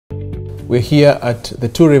We're here at the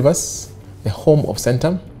Two Rivers, the home of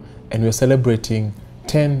Centum, and we're celebrating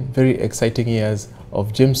 10 very exciting years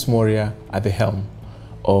of James Mworia at the helm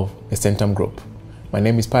of the Centum Group. My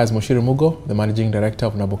name is James Muchira, the Managing Director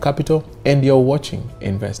of Nabo Capital, and you're watching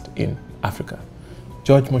Invest in Africa.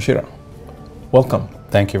 George Muchira, welcome.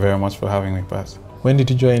 Thank you very much for having me, Paz. When did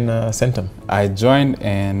you join Centum? I joined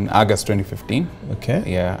in August 2015. Okay.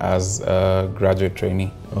 Yeah, as a graduate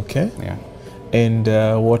trainee. Okay. Yeah. And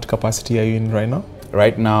what capacity are you in right now?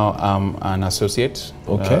 Right now, I'm an associate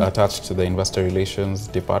attached to the Investor Relations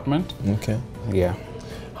Department. Okay. Yeah.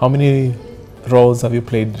 How many roles have you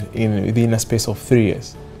played within a space of 3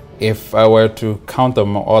 years? If I were to count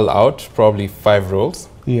them all out, probably 5 roles.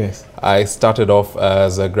 Yes. I started off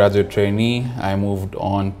as a graduate trainee. I moved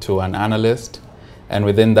on to an analyst. And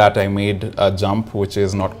within that, I made a jump, which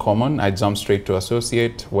is not common. I jumped straight to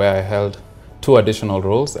associate, where I held 2 additional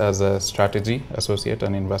roles as a strategy associate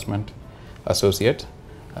and investment associate.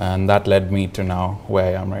 And that led me to now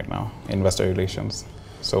where I am right now, investor relations.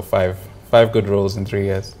 So five good roles in 3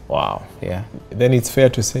 years. Wow. Yeah. Then it's fair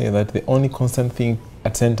to say that the only constant thing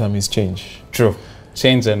at Centum is change. True.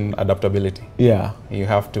 Change and adaptability. Yeah. You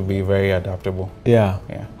have to be very adaptable. Yeah.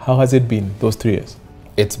 Yeah. How has it been, those 3 years?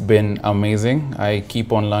 It's been amazing. I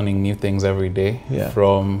keep on learning new things every day. Yeah.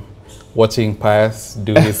 From watching Pius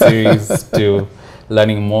do his series to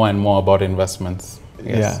learning more and more about investments.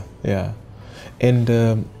 Yes. Yeah, yeah.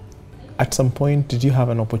 And at some point, did you have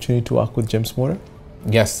an opportunity to work with James Mworia?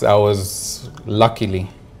 Yes, luckily,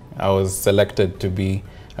 I was selected to be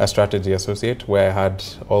a strategy associate, where I had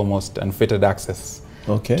almost unfettered access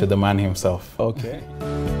to the man himself. Okay.